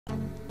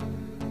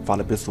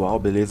Fala pessoal,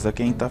 beleza?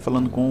 Quem tá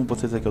falando com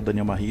vocês aqui é o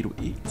Daniel Marriro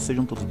e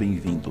sejam todos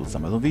bem-vindos a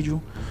mais um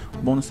vídeo.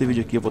 Bom, nesse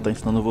vídeo aqui eu vou estar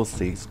ensinando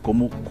vocês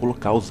como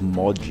colocar os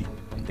mods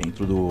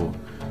dentro do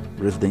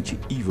Resident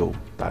Evil,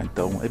 tá?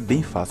 Então é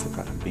bem fácil,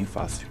 cara, bem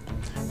fácil.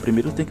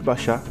 Primeiro tem que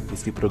baixar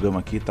esse programa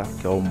aqui, tá?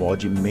 Que é o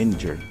Mod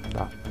Manager,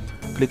 tá?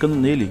 Clicando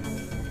nele,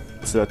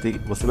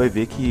 você vai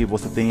ver que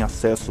você tem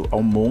acesso a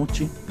um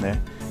monte,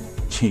 né,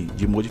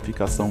 de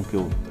modificação que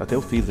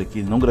eu fiz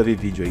aqui, não gravei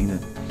vídeo ainda.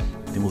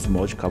 Tem uns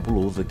mods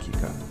cabulosos aqui,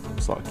 cara.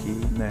 Só que,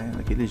 né,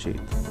 daquele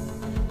jeito.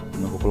 Eu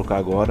não vou colocar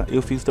agora.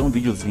 Eu fiz até um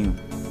videozinho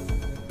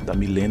da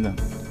Milena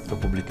que eu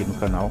publiquei no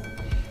canal.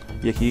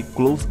 E aqui,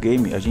 Close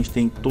Game, a gente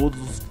tem todos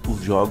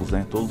os jogos,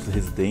 né? Todos os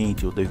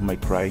Resident, o Devil May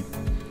Cry,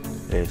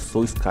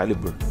 Soul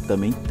Calibur,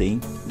 também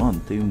tem. Mano,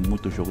 tem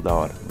muito jogo da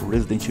hora. O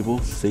Resident Evil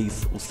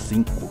 6, o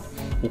 5,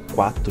 o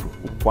 4.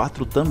 O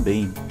 4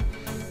 também.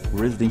 O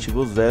Resident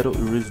Evil 0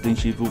 e o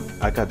Resident Evil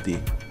HD,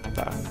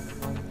 tá?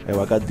 É o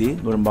HD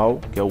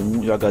normal, que é o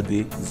 1, e o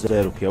HD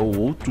 0, que é o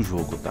outro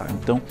jogo, tá?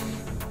 Então,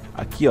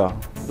 aqui ó,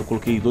 eu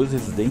coloquei dois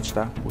Resident,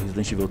 tá? O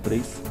Resident Evil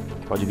 3,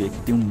 pode ver aqui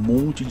tem um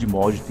monte de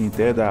mod, tem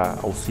até da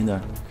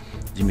Alcina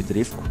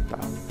Dimitrescu, tá?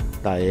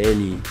 Da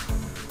Ellie,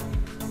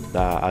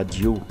 da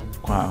Adil,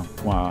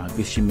 com a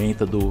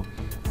vestimenta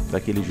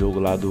daquele jogo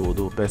lá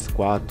do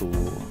PS4,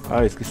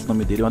 esqueci o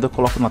nome dele, mas eu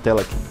coloco na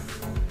tela aqui.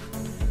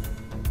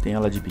 Tem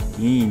ela de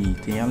biquíni,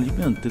 tem ela de...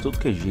 Mano, tem todo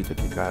que é jeito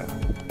aqui, cara.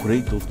 O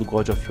Kratos do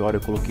God of War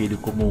eu coloquei ele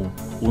como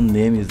o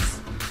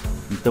Nemesis.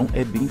 Então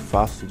é bem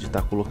fácil de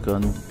estar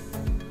colocando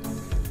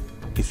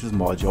esses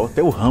mods. Ó,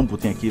 até o Rambo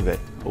tem aqui,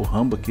 velho. O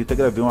Rambo aqui, até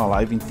gravei uma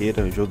live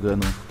inteira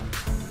jogando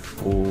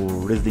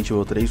o Resident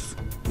Evil 3.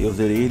 Eu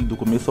zerei ele do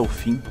começo ao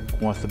fim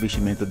com essa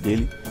vestimenta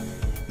dele.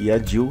 E a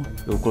Jill,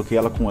 eu coloquei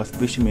ela com essa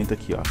vestimenta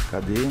aqui, ó.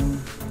 Cadê?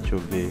 Deixa eu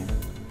ver.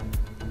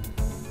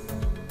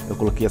 Eu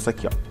coloquei essa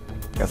aqui, ó.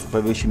 Essa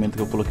foi a vestimenta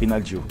que eu coloquei na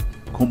Jill.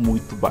 Ficou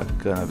muito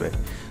bacana, velho.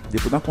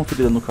 Depois dá uma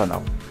conferida no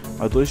canal.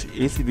 Mas hoje,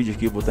 esse vídeo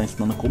aqui eu vou estar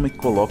ensinando como é que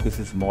coloca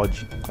esses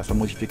mods, essa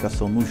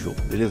modificação no jogo,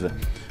 beleza?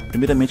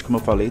 Primeiramente, como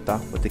eu falei, tá?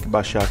 Vai ter que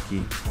baixar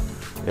aqui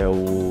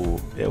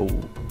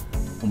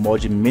o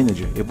Mod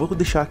Manager. Eu vou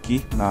deixar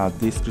aqui na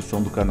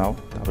descrição do canal,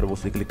 tá? Para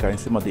você clicar em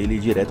cima dele e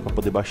ir direto para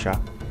poder baixar.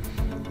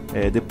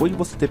 Depois de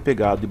você ter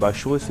pegado e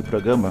baixou esse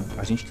programa,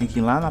 a gente tem que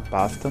ir lá na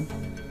pasta,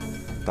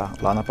 tá?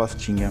 Lá na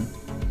pastinha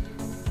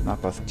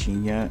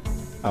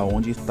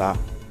aonde está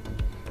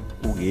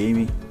o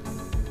game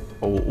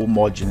ou o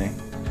mod, né?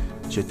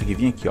 Você tem que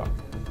vir aqui, ó.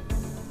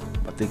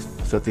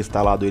 Você ter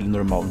instalado ele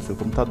normal no seu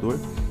computador.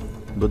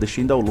 Eu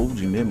deixei em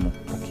download mesmo.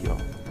 Aqui, ó.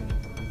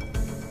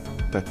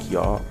 Tá aqui,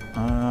 ó.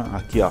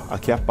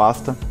 Aqui é a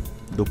pasta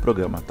do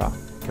programa, tá?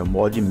 Que é o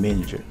Mod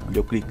Manager. Onde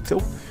eu clico. Se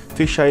eu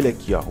fechar ele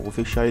aqui, ó, vou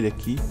fechar ele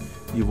aqui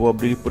e vou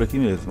abrir ele por aqui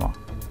mesmo, ó.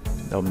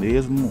 É o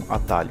mesmo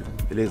atalho,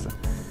 beleza?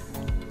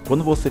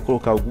 Quando você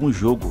colocar algum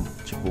jogo,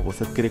 tipo,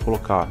 você querer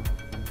colocar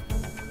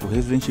o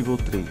Resident Evil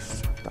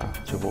 3, tá?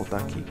 Deixa eu voltar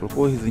aqui.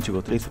 Colocou o Resident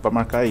Evil 3 para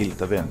marcar ele,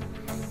 tá vendo?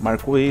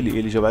 Marcou ele,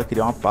 ele já vai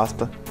criar uma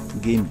pasta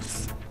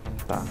Games,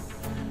 tá?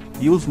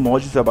 E os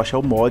mods, você vai baixar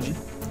o mod,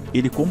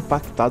 ele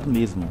compactado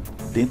mesmo,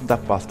 dentro da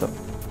pasta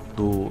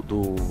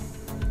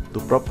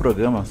do próprio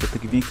programa. Você tem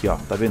que vir aqui, ó,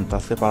 tá vendo? Tá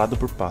separado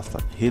por pasta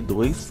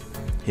R2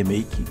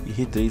 Remake e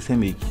R3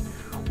 Remake.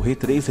 O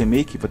R3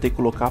 Remake vai ter que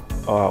colocar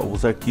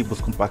os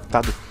arquivos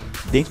compactados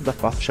dentro da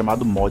pasta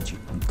chamada mod.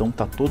 Então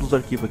tá todos os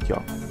arquivos aqui, ó.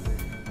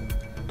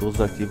 Todos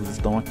os arquivos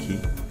estão aqui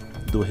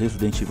do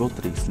Resident Evil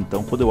 3.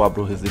 Então quando eu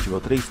abro o Resident Evil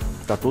 3,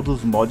 tá todos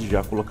os mods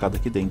já colocados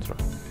aqui dentro,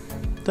 ó.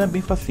 Então é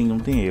bem facinho, não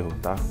tem erro,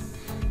 tá?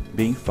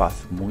 Bem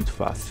fácil, muito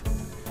fácil.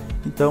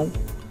 Então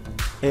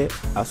é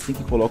assim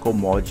que coloca o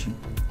mod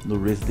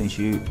no Resident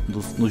Evil,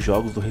 nos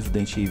jogos do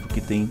Resident Evil,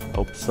 que tem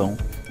a opção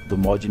do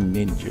Mod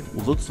Manager.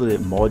 Os outros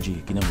mods,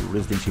 que nem o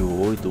Resident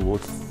Evil 8 ou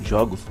outros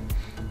jogos,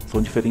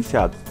 são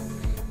diferenciados.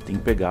 Tem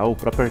que pegar o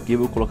próprio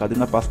arquivo e colocar dentro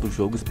da pasta do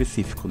jogo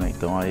específico, né?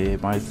 Então aí é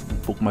um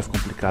pouco mais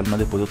complicado, mas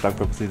depois eu trago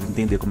para vocês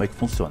entenderem como é que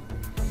funciona.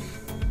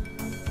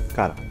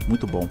 Cara,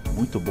 muito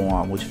bom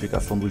a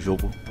modificação do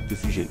jogo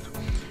desse jeito.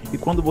 E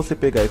quando você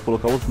pegar e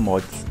colocar os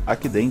mods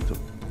aqui dentro,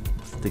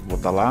 você tem que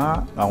voltar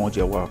lá aonde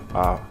é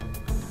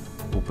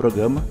o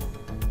programa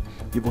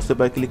e você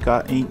vai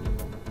clicar em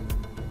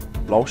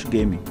Launch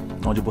Game,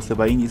 onde você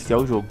vai iniciar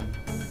o jogo.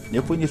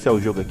 Eu vou iniciar o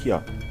jogo aqui,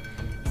 ó.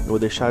 Eu vou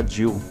deixar a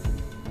Jill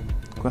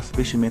com essa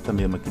vestimenta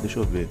mesmo aqui, deixa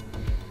eu ver.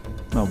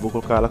 Não, vou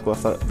colocar ela com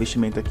essa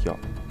vestimenta aqui, ó.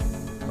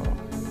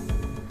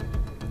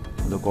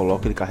 Quando eu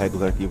coloco, ele carrega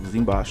os arquivos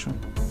embaixo.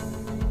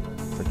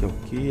 Isso aqui é o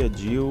que? A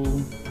Jill.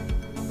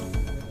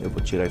 Eu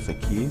vou tirar isso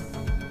aqui.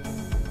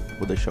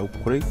 Vou deixar o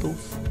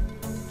Kratos.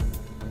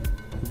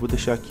 E vou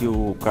deixar aqui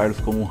o Carlos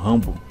como um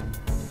Rambo.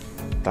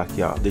 Tá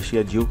aqui, ó. Deixei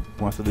a Jill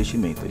com essa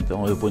vestimenta.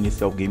 Então eu vou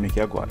iniciar o game aqui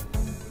agora.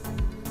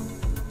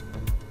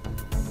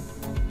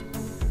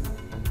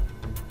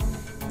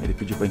 Ele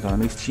pediu para entrar na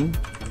minha Steam.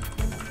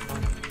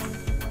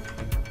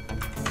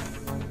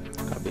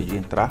 Acabei de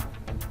entrar.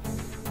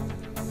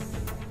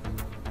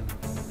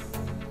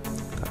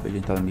 Acabei de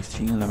entrar na minha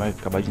Steam, ele vai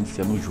acabar de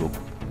iniciar no jogo.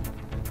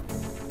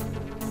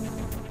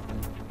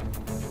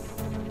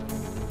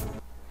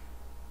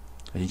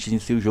 A gente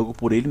inicia o jogo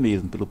por ele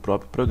mesmo, pelo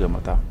próprio programa,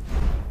 tá?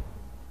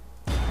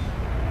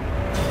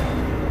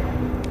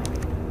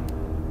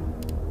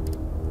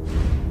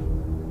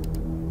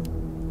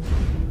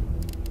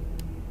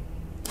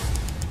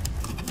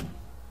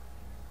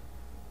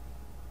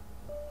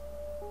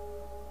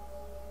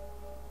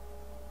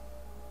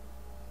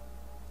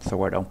 Só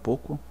aguardar um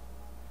pouco.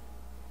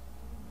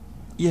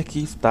 E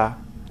aqui está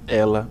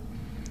ela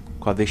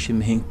com a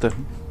vestimenta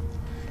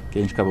que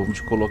a gente acabou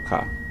de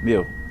colocar.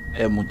 Meu,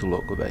 é muito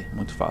louco, velho,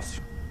 muito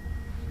fácil.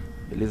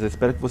 Beleza?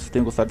 Espero que vocês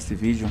tenham gostado desse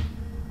vídeo,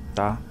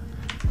 tá?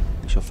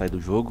 Deixa eu sair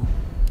do jogo.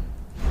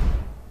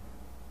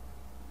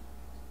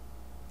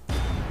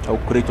 Tá o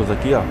Kratos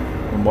aqui, ó,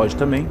 no mod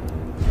também.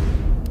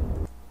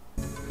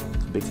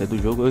 Acabei de sair do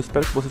jogo. Eu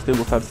espero que vocês tenham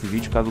gostado desse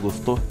vídeo. Caso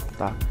gostou,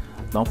 tá?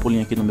 Dá um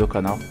pulinho aqui no meu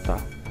canal, tá?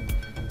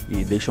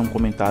 E deixa um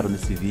comentário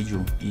nesse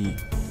vídeo e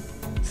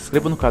se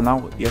inscreva no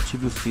canal e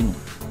ative o sino,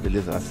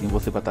 beleza? Assim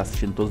você vai estar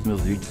assistindo todos os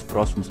meus vídeos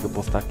próximos que eu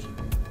postar aqui.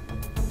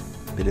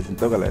 Beleza?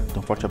 Então, galera,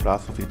 um forte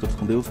abraço, fiquem todos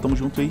com Deus, tamo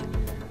junto aí.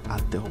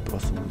 Até o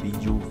próximo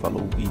vídeo,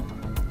 falou e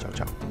tchau,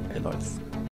 tchau. É nóis.